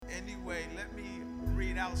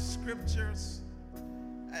out scriptures,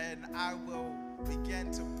 and I will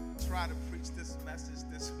begin to try to preach this message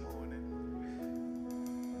this morning.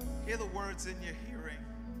 Hear the words in your hearing.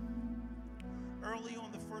 Early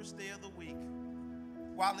on the first day of the week,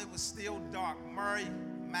 while it was still dark, Mary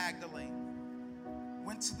Magdalene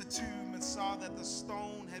went to the tomb and saw that the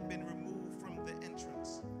stone had been removed from the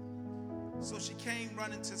entrance. So she came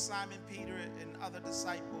running to Simon Peter and other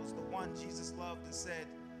disciples, the one Jesus loved, and said,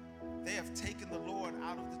 "They have taken the Lord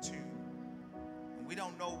out of the tomb, and we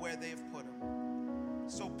don't know where they have put him."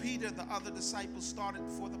 So Peter and the other disciples started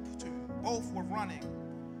for the tomb. Both were running,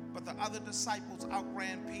 but the other disciples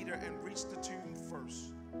outran Peter and reached the tomb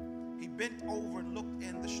first. He bent over and looked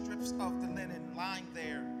in the strips of the linen lying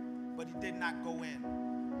there, but he did not go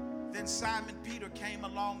in. Then Simon Peter came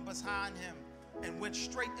along behind him and went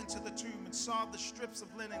straight into the tomb and saw the strips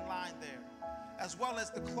of linen lying there, as well as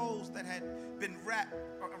the clothes that had been wrapped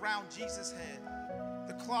around Jesus' head.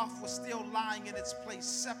 The cloth was still lying in its place,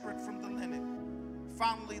 separate from the linen.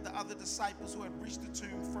 Finally, the other disciples who had reached the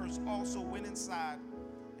tomb first also went inside,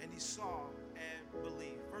 and he saw and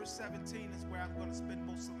believed. Verse 17 is where I'm going to spend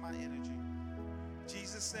most of my energy.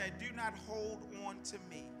 Jesus said, "Do not hold on to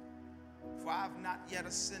me, for I have not yet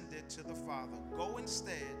ascended to the Father. Go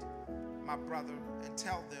instead, my brother, and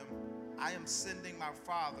tell them, I am sending my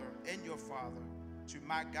Father and your Father, to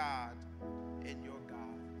my God and your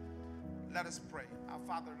God." Let us pray. Our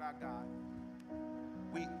Father and our God,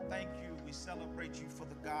 we thank you, we celebrate you for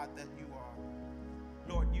the God that you are.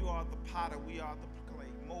 Lord, you are the potter, we are the clay.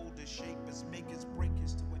 Mold us, shape us, make us, break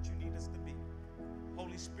us to what you need us to be.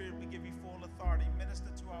 Holy Spirit, we give you full authority.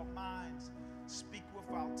 Minister to our minds, speak with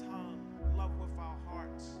our tongue, love with our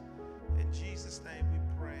hearts. In Jesus' name we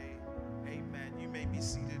pray. Amen. You may be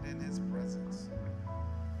seated in his presence.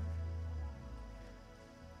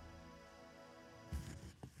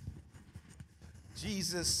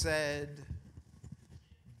 Jesus said,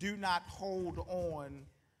 "Do not hold on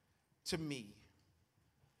to me,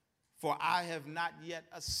 for I have not yet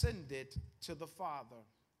ascended to the Father.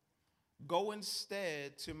 Go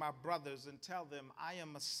instead to my brothers and tell them, I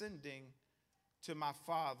am ascending to my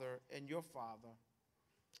Father and your Father,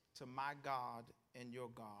 to my God and your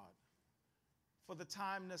God." For the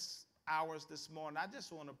time hours this morning, I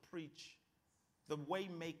just want to preach the way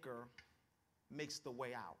maker makes the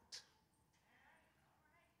way out.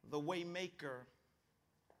 The way maker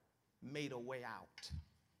made a way out.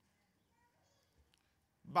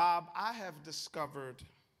 Bob, I have discovered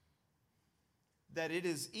that it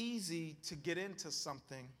is easy to get into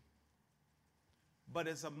something, but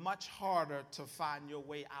it's much harder to find your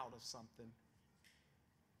way out of something.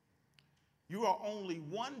 You are only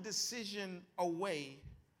one decision away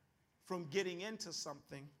from getting into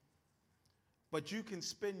something, but you can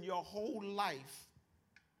spend your whole life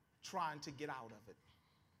trying to get out of it.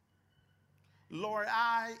 Lord,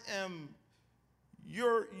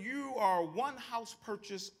 you are one house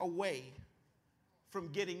purchase away from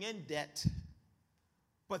getting in debt,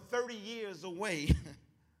 but 30 years away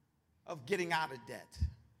of getting out of debt.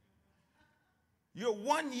 You're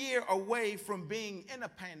 1 year away from being in a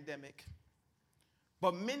pandemic,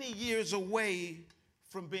 but many years away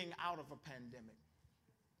from being out of a pandemic.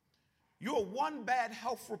 You're one bad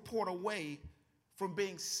health report away from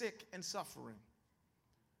being sick and suffering,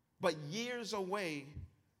 but years away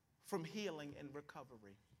from healing and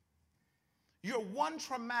recovery. You're one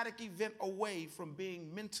traumatic event away from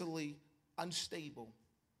being mentally unstable,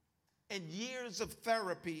 and years of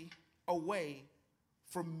therapy away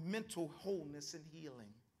from mental wholeness and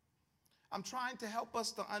healing. I'm trying to help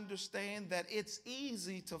us to understand that it's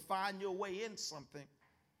easy to find your way in something,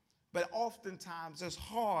 but oftentimes it's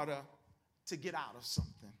harder to get out of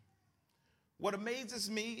something. What amazes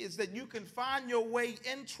me is that you can find your way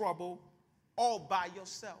in trouble all by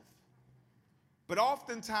yourself. But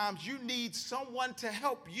oftentimes you need someone to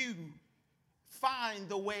help you find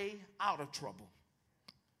the way out of trouble.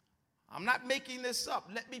 I'm not making this up.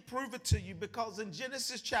 Let me prove it to you, because in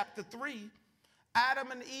Genesis chapter 3,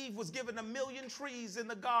 Adam and Eve was given 1,000,000 trees in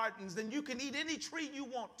the gardens, and you can eat any tree you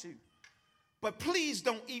want to. But please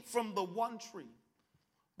don't eat from the one tree.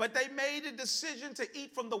 But they made a decision to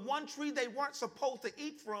eat from the one tree they weren't supposed to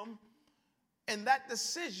eat from, and that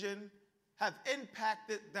decision have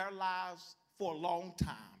impacted their lives for a long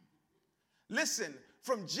time. Listen,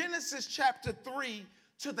 from Genesis chapter 3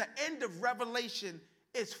 to the end of Revelation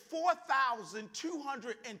is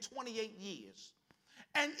 4,228 years.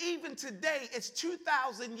 And even today, it's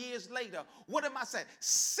 2,000 years later. What am I saying?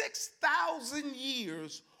 6,000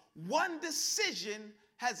 years, one decision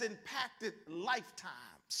has impacted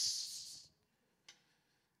lifetimes.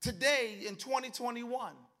 Today, in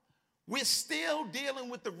 2021, We're still dealing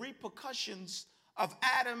with the repercussions of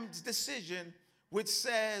Adam's decision, which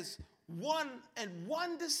says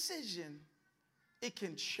one decision, it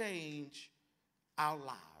can change our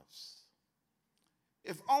lives.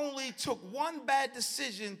 If only took one bad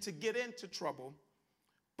decision to get into trouble,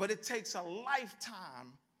 but it takes a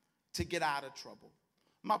lifetime to get out of trouble.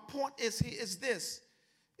 My point is this.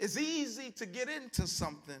 It's easy to get into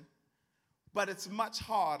something, but it's much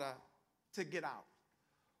harder to get out.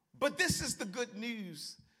 But this is the good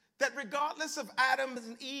news, that regardless of Adam's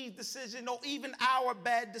and Eve's decision or even our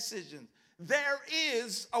bad decision, there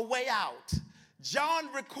is a way out.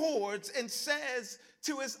 John records and says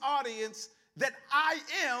to his audience that I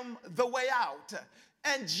am the way out.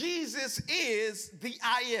 And Jesus is the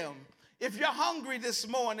I am. If you're hungry this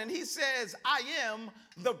morning, he says, I am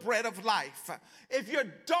the bread of life. If you're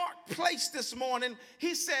dark place this morning,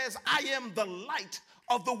 he says, I am the light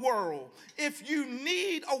of the world. If you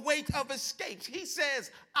need a way of escape, he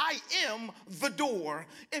says, I am the door.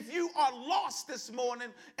 If you are lost this morning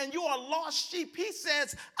and you are lost sheep, he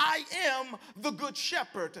says, I am the good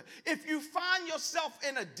shepherd. If you find yourself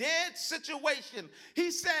in a dead situation,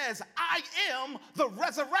 he says, I am the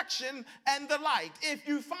resurrection and the light. If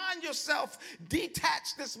you find yourself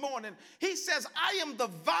detached this morning, he says, I am the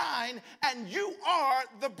vine and you are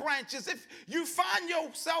the branches. If you find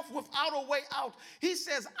yourself without a way out, he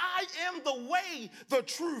says, I am the way, the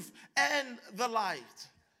truth, and the light.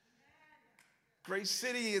 Grace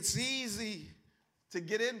City, it's easy to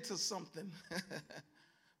get into something,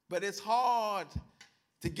 but it's hard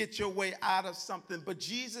to get your way out of something. But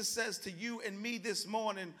Jesus says to you and me this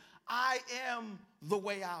morning, I am the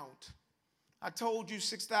way out. I told you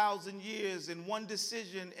 6,000 years in one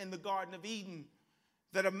decision in the Garden of Eden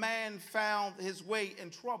that a man found his way in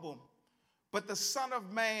trouble. But the Son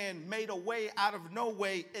of Man made a way out of no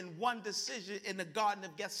way in one decision in the Garden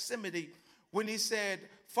of Gethsemane when he said,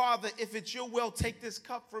 Father, if it's your will, take this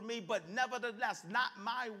cup from me, but nevertheless, not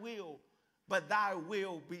my will, but thy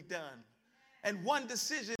will be done. And one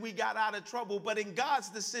decision, we got out of trouble, but in God's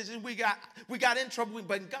decision, we got in trouble,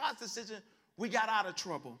 but in God's decision, we got out of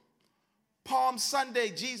trouble. Palm Sunday,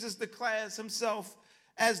 Jesus declares himself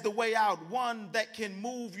as the way out, one that can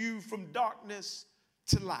move you from darkness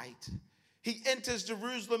to light. He enters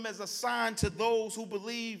Jerusalem as a sign to those who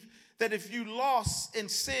believe that if you lost in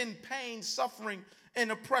sin, pain, suffering,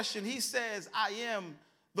 and oppression, he says, I am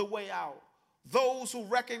the way out. Those who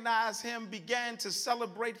recognize him began to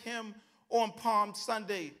celebrate him on Palm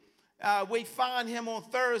Sunday. We find him on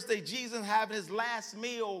Thursday, Jesus having his last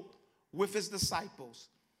meal with his disciples.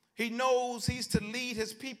 He knows he's to lead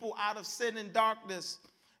his people out of sin and darkness,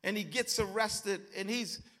 and he gets arrested, and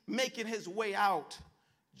he's making his way out.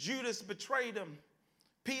 Judas betrayed him.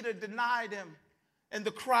 Peter denied him, and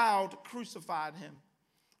the crowd crucified him.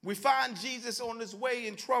 We find Jesus on his way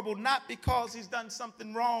in trouble, not because he's done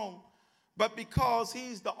something wrong, but because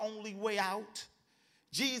he's the only way out.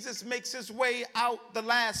 Jesus makes his way out the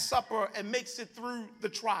Last Supper and makes it through the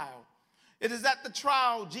trial. It is at the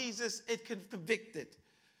trial Jesus is convicted.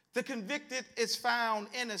 The convicted is found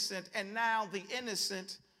innocent, and now the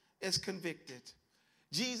innocent is convicted.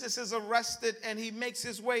 Jesus is arrested, and he makes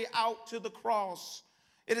his way out to the cross.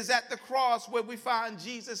 It is at the cross where we find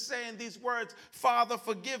Jesus saying these words, Father,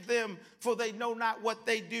 forgive them, for they know not what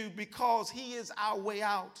they do, because he is our way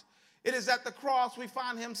out. It is at the cross we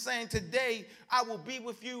find him saying, today I will be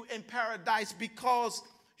with you in paradise, because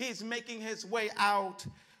he's making his way out.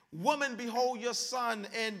 Woman, behold your son,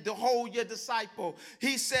 and behold your disciple.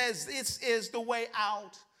 He says, this is the way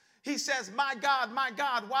out. He says, my God,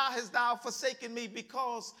 why hast thou forsaken me?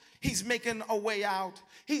 Because he's making a way out.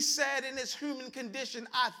 He said in his human condition,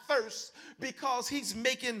 I thirst, because he's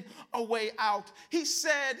making a way out. He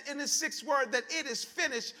said in his sixth word that it is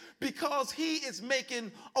finished, because he is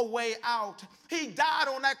making a way out. He died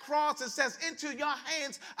on that cross and says, into your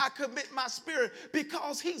hands I commit my spirit,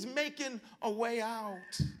 because he's making a way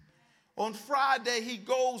out. On Friday, he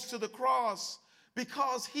goes to the cross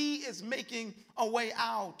because he is making a way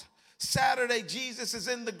out. Saturday, Jesus is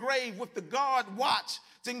in the grave with the guard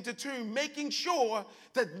watching the tomb, making sure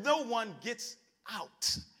that no one gets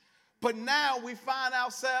out. But now we find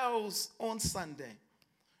ourselves on Sunday.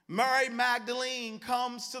 Mary Magdalene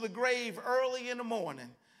comes to the grave early in the morning,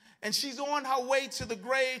 and she's on her way to the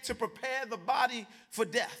grave to prepare the body for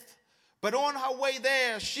death. But on her way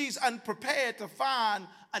there, she's unprepared to find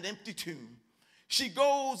an empty tomb. She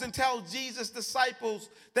goes and tells Jesus' disciples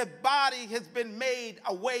that body has been made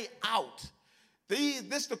a way out.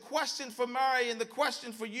 This the question for Mary, and the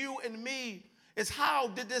question for you and me is, how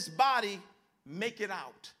did this body make it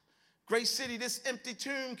out? Grace City, this empty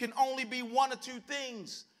tomb can only be one or two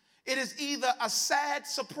things. It is either a sad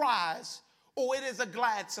surprise or it is a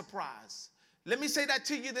glad surprise. Let me say that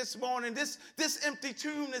to you this morning. This empty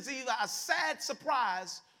tomb is either a sad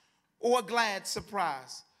surprise or a glad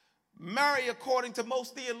surprise. Mary, according to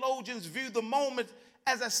most theologians, view the moment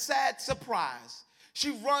as a sad surprise.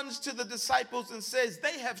 She runs to the disciples and says,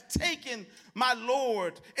 they have taken my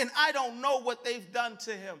Lord, and I don't know what they've done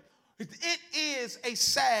to him. It is a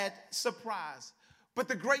sad surprise. But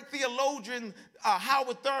the great theologian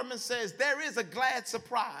Howard Thurman says there is a glad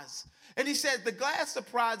surprise. And he says the glad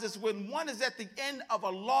surprise is when one is at the end of a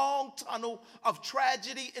long tunnel of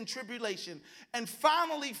tragedy and tribulation and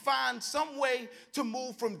finally finds some way to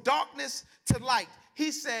move from darkness to light.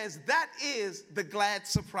 He says that is the glad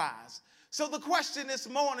surprise. So the question this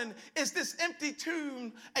morning, is this empty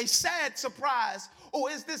tomb a sad surprise, or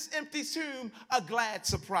is this empty tomb a glad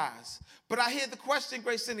surprise? But I hear the question,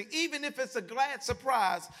 Grace Center, even if it's a glad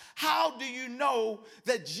surprise, how do you know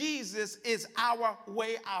that Jesus is our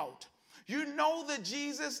way out? You know that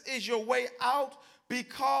Jesus is your way out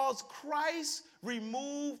because Christ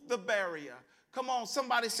removed the barrier. Come on,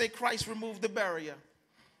 somebody say Christ removed the barrier.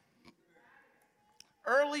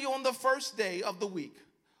 Early on the first day of the week,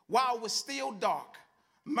 while it was still dark,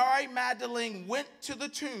 Mary Magdalene went to the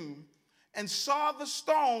tomb and saw the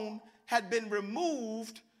stone had been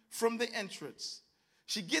removed from the entrance.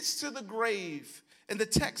 She gets to the grave, and the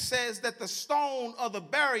text says that the stone or the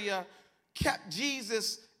barrier kept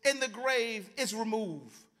Jesus in the grave is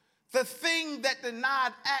removed. The thing that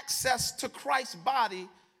denied access to Christ's body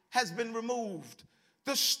has been removed.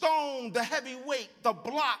 The stone, the heavy weight, the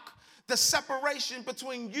block, the separation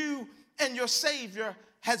between you and your Savior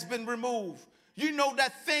has been removed. You know,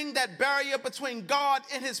 that thing, that barrier between God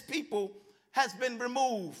and his people has been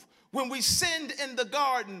removed. When we sinned in the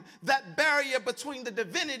garden, that barrier between the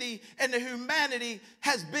divinity and the humanity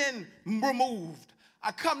has been removed.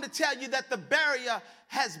 I come to tell you that the barrier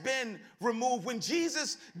has been removed. When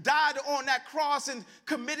Jesus died on that cross and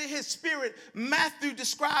committed his spirit, Matthew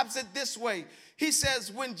describes it this way. He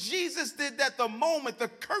says, when Jesus did that, the moment the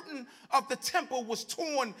curtain of the temple was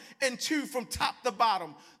torn in two from top to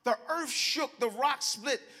bottom, the earth shook, the rocks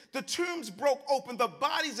split, the tombs broke open, the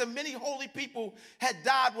bodies of many holy people had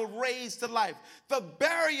died were raised to life. The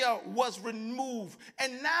barrier was removed,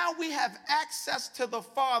 and now we have access to the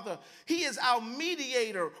Father. He is our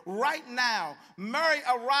mediator right now. Mary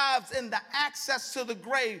arrives in the access to the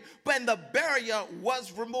grave, but the barrier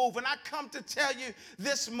was removed. And I come to tell you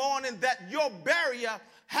this morning that your barrier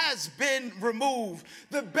has been removed.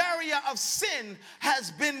 The barrier of sin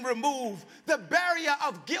has been removed. The barrier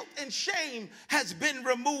of guilt and shame has been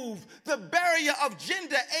removed. The barrier of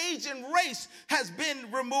gender, age, and race has been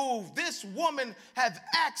removed. This woman has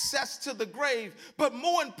access to the grave, but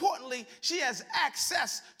more importantly, she has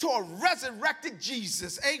access to a resurrected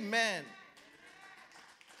Jesus. Amen.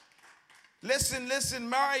 Listen,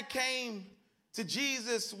 Mary came to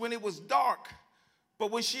Jesus when it was dark. But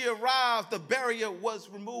when she arrived, the barrier was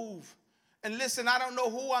removed. And listen, I don't know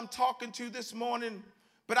who I'm talking to this morning,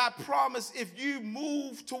 but I promise if you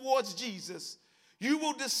move towards Jesus, you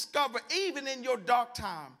will discover, even in your dark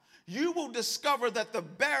time, you will discover that the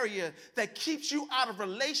barrier that keeps you out of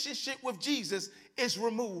relationship with Jesus is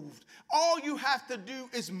removed. All you have to do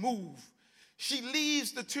is move. She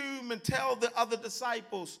leaves the tomb and tells the other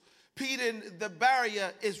disciples, Peter, the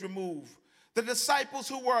barrier is removed. The disciples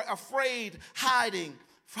who were afraid, hiding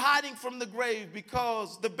from the grave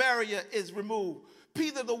because the barrier is removed.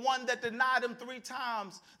 Peter, the one that denied him 3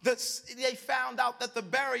 times, they found out that the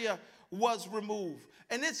barrier was removed.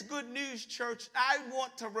 And it's good news, church. I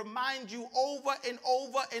want to remind you over and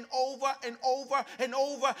over and over and over and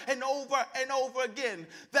over and over and over again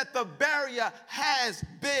that the barrier has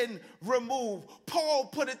been removed. Paul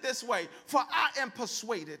put it this way, for I am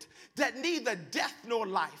persuaded that neither death nor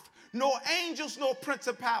life, nor angels, nor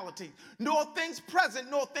principality, nor things present,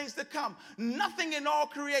 nor things to come. Nothing in all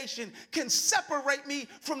creation can separate me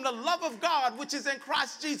from the love of God, which is in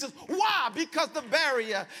Christ Jesus. Why? Because the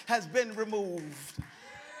barrier has been removed.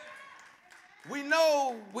 We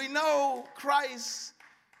know Christ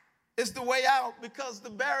is the way out because the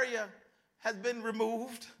barrier has been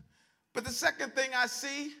removed. But the second thing I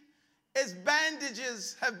see is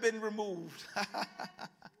bandages have been removed.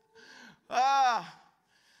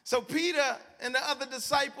 So Peter and the other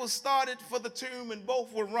disciples started for the tomb, and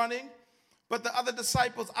both were running. But the other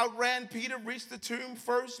disciples outran Peter, reached the tomb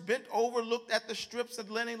first, bent over, looked at the strips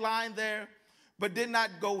of linen lying there, but did not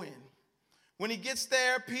go in. When he gets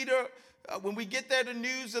there, when we get there, the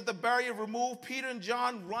news of the barrier removed, Peter and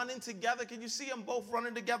John running together. Can you see them both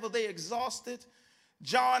running together? They exhausted.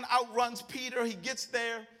 John outruns Peter. He gets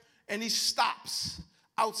there, and he stops.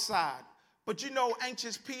 outside. But you know,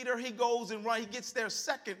 anxious Peter, he goes and runs. He gets there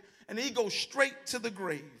second, and he goes straight to the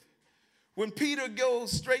grave. When Peter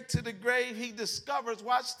goes straight to the grave, he discovers,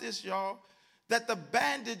 watch this, y'all, that the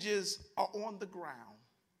bandages are on the ground.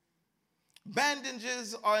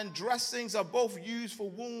 Bandages and dressings are both used for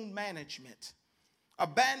wound management. A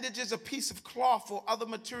bandage is a piece of cloth or other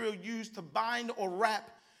material used to bind or wrap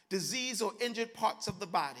diseased or injured parts of the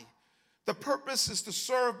body. The purpose is to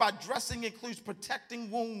serve by dressing includes protecting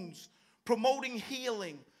wounds, promoting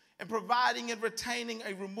healing, and providing and retaining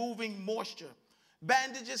a removing moisture.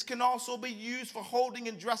 Bandages can also be used for holding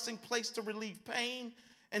and dressing place to relieve pain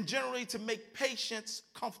and generally to make patients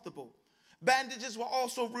comfortable. Bandages were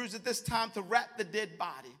also used at this time to wrap the dead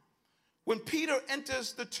body. When Peter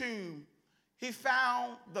enters the tomb, he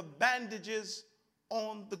found the bandages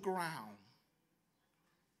on the ground.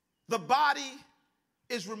 The body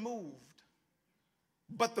is removed,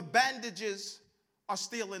 but the bandages are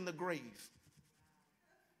still in the grave.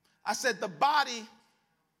 I said the body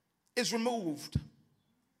is removed,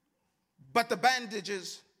 but the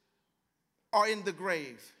bandages are in the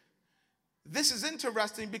grave. This is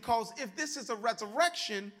interesting because if this is a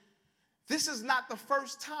resurrection, this is not the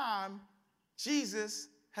first time Jesus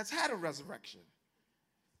has had a resurrection.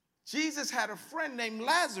 Jesus had a friend named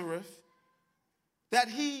Lazarus that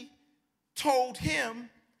he told him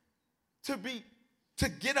to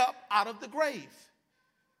get up out of the grave.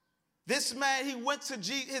 This man, he went to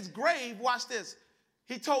his grave, watch this.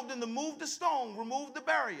 He told them to move the stone, remove the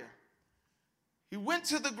barrier. He went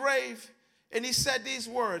to the grave and he said these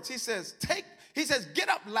words. He says, get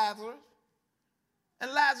up, Lazarus.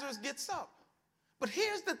 And Lazarus gets up. But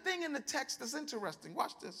here's the thing in the text that's interesting.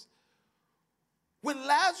 Watch this. When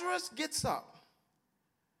Lazarus gets up,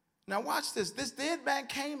 now watch this. This dead man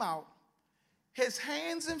came out. His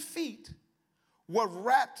hands and feet were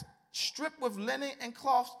wrapped, stripped with linen and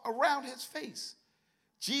cloths around his face.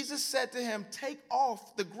 Jesus said to him, take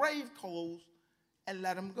off the grave clothes and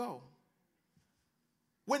let him go.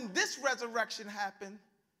 When this resurrection happened,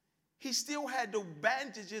 he still had the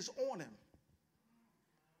bandages on him.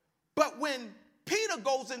 But when Peter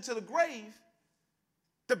goes into the grave,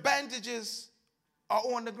 the bandages are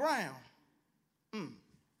on the ground.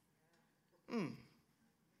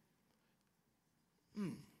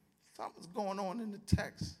 Something's going on in the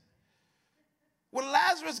text. When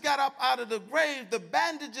Lazarus got up out of the grave, the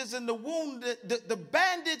bandages and the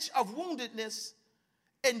bandage of woundedness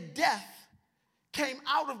and death came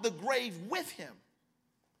out of the grave with him.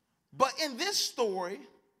 But in this story,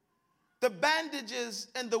 the bandages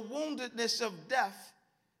and the woundedness of death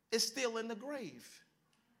is still in the grave.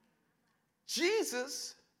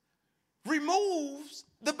 Jesus removes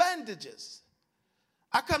the bandages.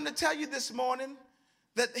 I come to tell you this morning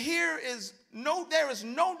that there is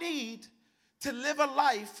no need to live a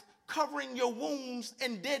life covering your wounds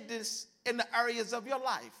and deadness in the areas of your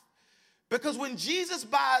life. Because when Jesus'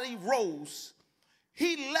 body rose,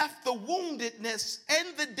 he left the woundedness and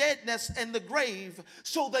the deadness in the grave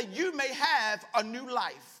so that you may have a new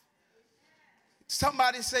life.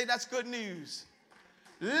 Somebody say that's good news.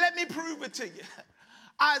 Let me prove it to you.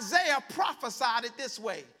 Isaiah prophesied it this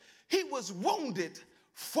way. He was wounded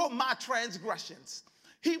for my transgressions.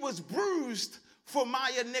 He was bruised for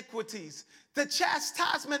my iniquities. The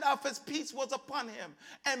chastisement of his peace was upon him.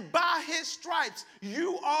 And by his stripes,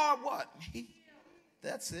 you are what?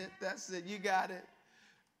 That's it. You got it.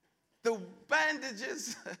 The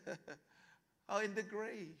bandages are in the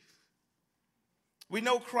grave. We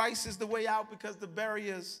know Christ is the way out because the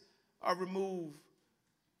barriers are removed.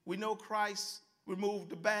 We know Christ removed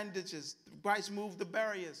the bandages. Christ moved the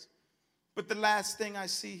barriers. But the last thing I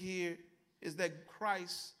see here is that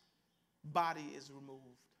Christ's body is removed.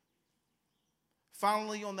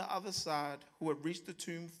 Finally, on the other side, who had reached the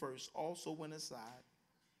tomb first also went aside.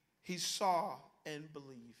 He saw and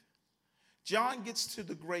believed. John gets to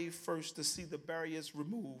the grave first to see the barriers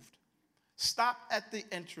removed. Stopped at the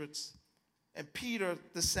entrance, and Peter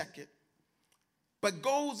the second. But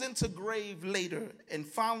goes into grave later and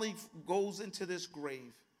finally goes into this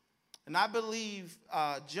grave. And I believe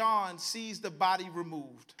John sees the body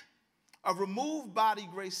removed. A removed body,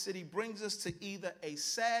 Grace City, brings us to either a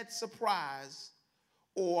sad surprise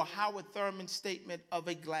or Howard Thurman's statement of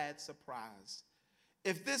a glad surprise.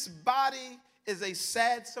 If this body is a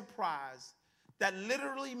sad surprise, that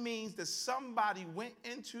literally means that somebody went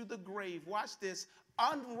into the grave, watch this,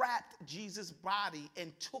 unwrapped Jesus' body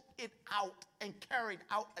and took it out and carried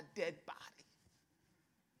out a dead body.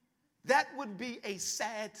 That would be a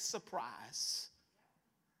sad surprise.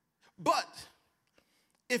 But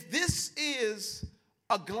if this is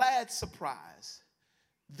a glad surprise,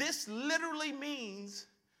 This literally means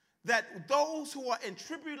that those who are in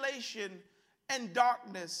tribulation and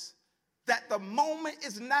darkness, that the moment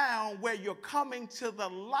is now where you're coming to the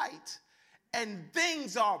light and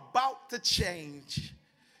things are about to change.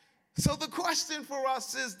 So the question for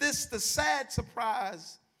us is this the sad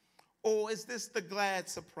surprise or is this the glad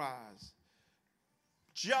surprise?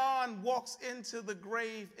 John walks into the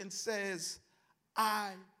grave and says,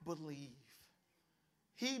 I believe.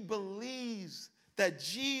 He believes that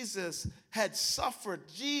Jesus had suffered,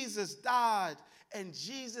 Jesus died, and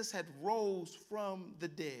Jesus had rose from the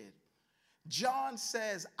dead. John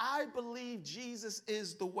says, I believe Jesus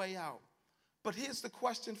is the way out. But here's the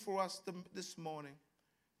question for us this morning.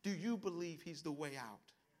 Do you believe he's the way out?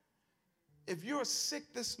 If you're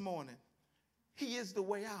sick this morning, he is the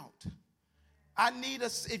way out.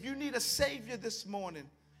 If you need a Savior this morning,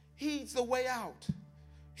 he's the way out.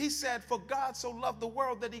 He said, for God so loved the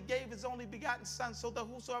world that he gave his only begotten Son, so that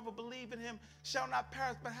whosoever believe in him shall not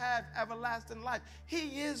perish but have everlasting life.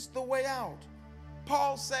 He is the way out.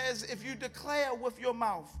 Paul says, if you declare with your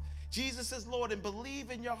mouth Jesus is Lord and believe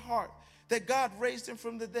in your heart that God raised him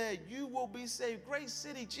from the dead, you will be saved. Grace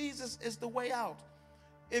City, Jesus is the way out.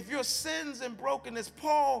 If your sins and brokenness,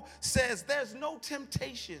 Paul says there's no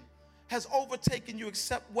temptation has overtaken you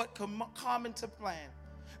except what common to plan.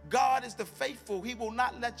 God is the faithful. He will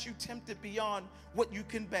not let you tempt it beyond what you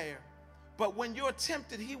can bear. But when you're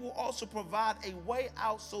tempted, he will also provide a way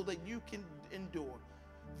out so that you can endure.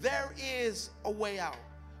 There is a way out.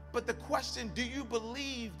 But the question, do you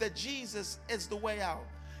believe that Jesus is the way out?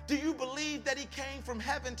 Do you believe that he came from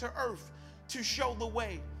heaven to earth to show the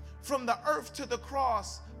way? From the earth to the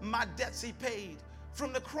cross, my debts he paid.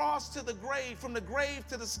 From the cross to the grave, from the grave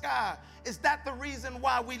to the sky. Is that the reason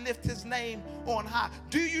why we lift his name on high?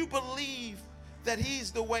 Do you believe that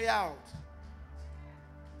he's the way out?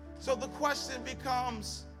 So the question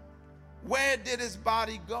becomes, where did his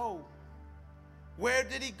body go? Where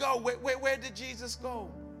did he go? Where did Jesus go?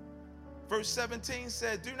 Verse 17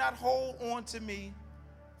 says, do not hold on to me,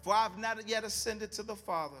 for I have not yet ascended to the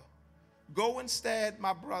Father. Go instead,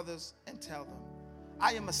 my brothers, and tell them,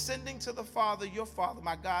 I am ascending to the Father, your Father,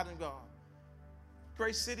 my God and God.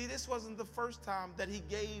 Grace City, this wasn't the first time that he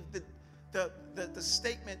gave the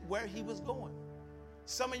statement where he was going.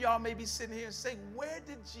 Some of y'all may be sitting here and saying, where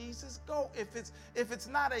did Jesus go? If it's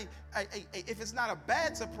not a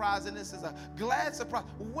bad surprise and this is a glad surprise,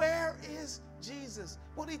 where is Jesus?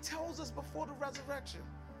 Well, he tells us before the resurrection.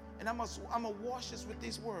 And I'm gonna wash this with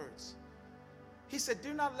these words. He said,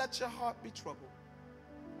 do not let your heart be troubled.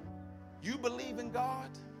 You believe in God,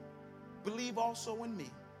 believe also in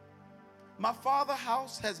me. My Father's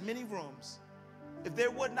house has many rooms. If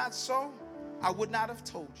there were not so, I would not have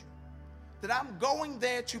told you that I'm going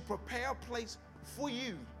there to prepare a place for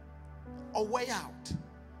you, a way out.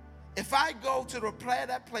 If I go to prepare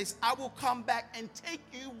that place, I will come back and take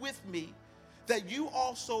you with me, that you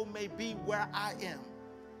also may be where I am.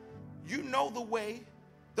 You know the way,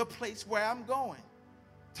 the place where I'm going.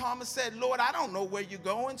 Thomas said, Lord, I don't know where you're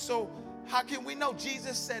going, so how can we know?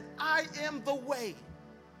 Jesus said, I am the way,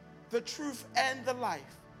 the truth, and the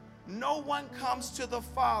life. No one comes to the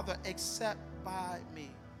Father except by me.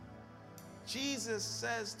 Jesus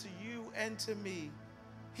says to you and to me,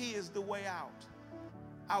 he is the way out.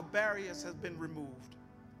 Our barriers have been removed.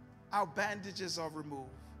 Our bandages are removed.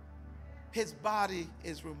 His body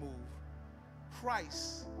is removed.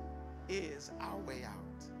 Christ is our way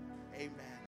out. Amen.